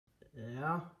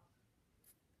Ja,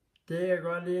 det jeg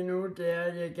gør lige nu, det er,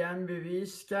 at jeg gerne vil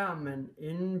vise skærmen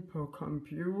inde på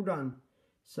computeren,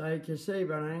 så I kan se,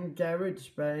 hvordan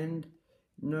GarageBand,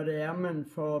 når det er, man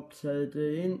får optaget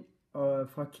det ind og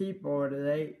fra keyboardet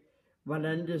af,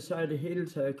 hvordan det så i det hele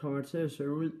taget kommer til at se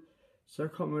ud. Så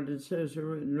kommer det til at se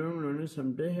ud nogenlunde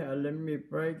som det her, nemlig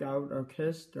Breakout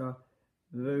Orchestra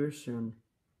version.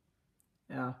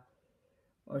 Ja,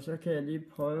 og så kan jeg lige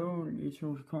prøve lige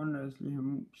 2 sekunder, jeg skal lige have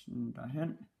musen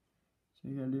derhen. Så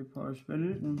kan jeg lige prøve at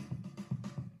spille den.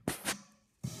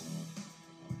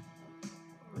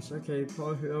 Og så kan I prøve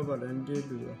at høre, hvordan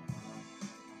det lyder.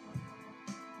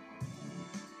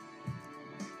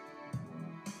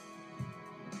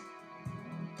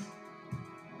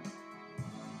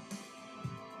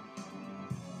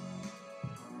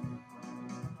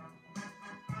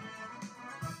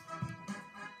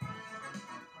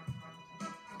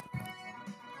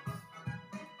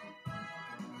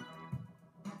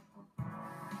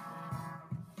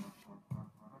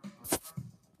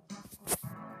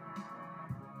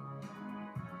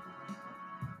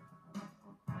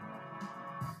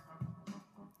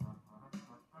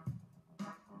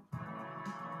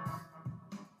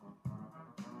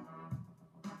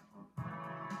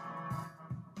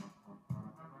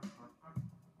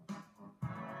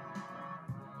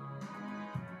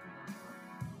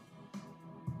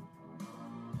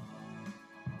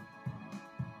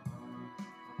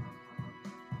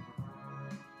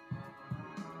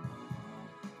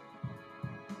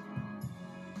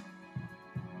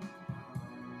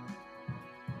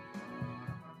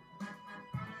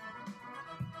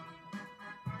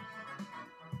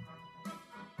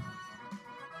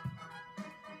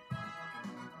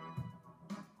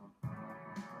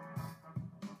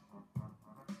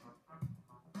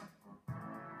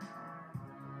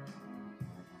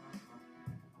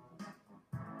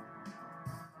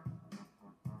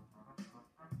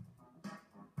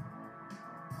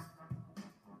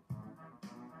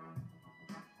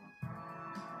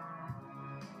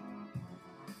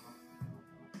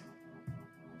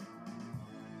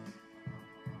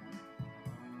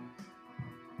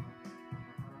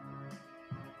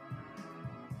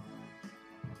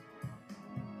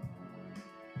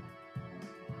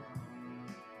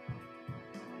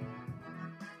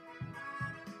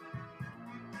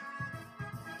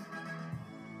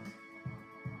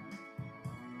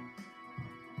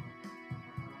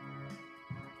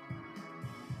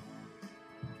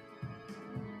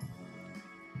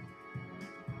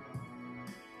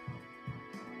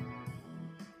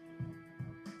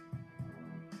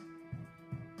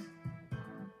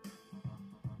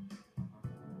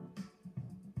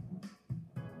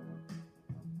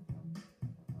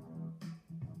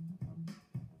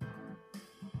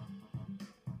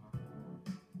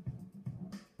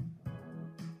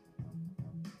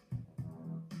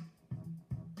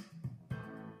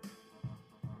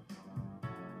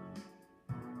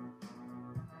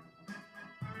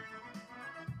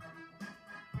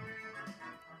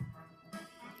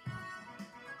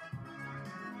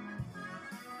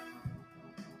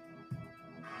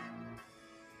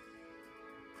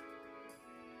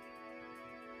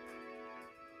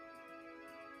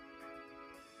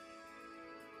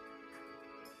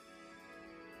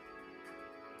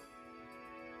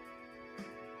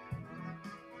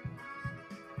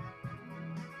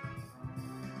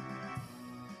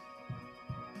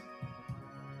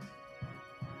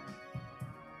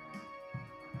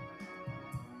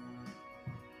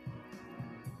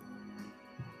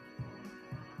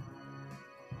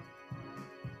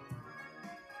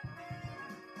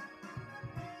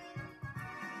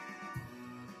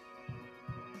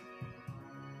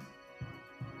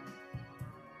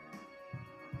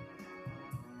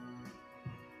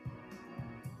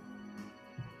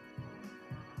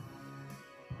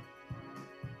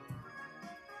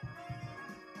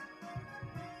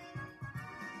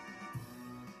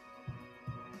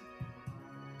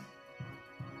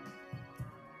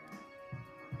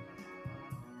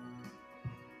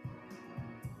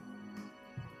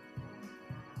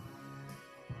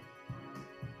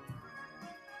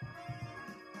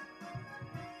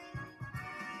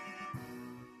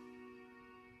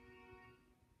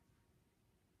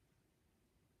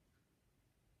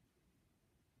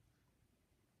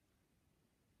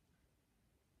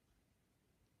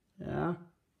 Ja,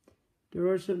 det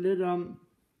var så lidt om,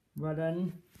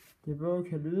 hvordan det både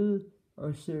kan lyde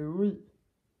og se ud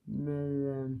med,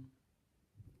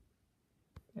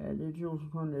 ja, det er 2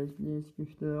 sekunder, jeg skal lige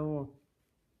skifte over.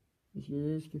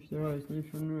 Jeg skal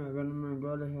lige finde ud af, hvordan man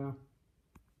gør det her.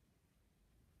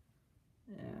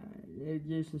 Ja, det er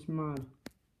ikke så smart.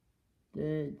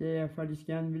 Det jeg faktisk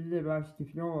gerne ville, det var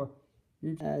skifte over.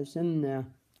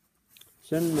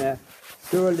 Sådan er.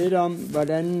 Det var lidt om,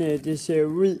 hvordan det ser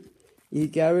ud i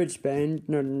GarageBand,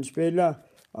 når den spiller,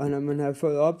 og når man har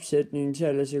fået opsætningen til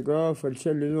at lade sig gøre, for det til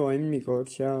at lyde rimelig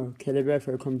godt, så kan det i hvert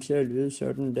fald komme til at lyde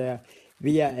sådan der,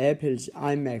 via Apples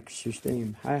IMac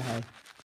system. Hej hej.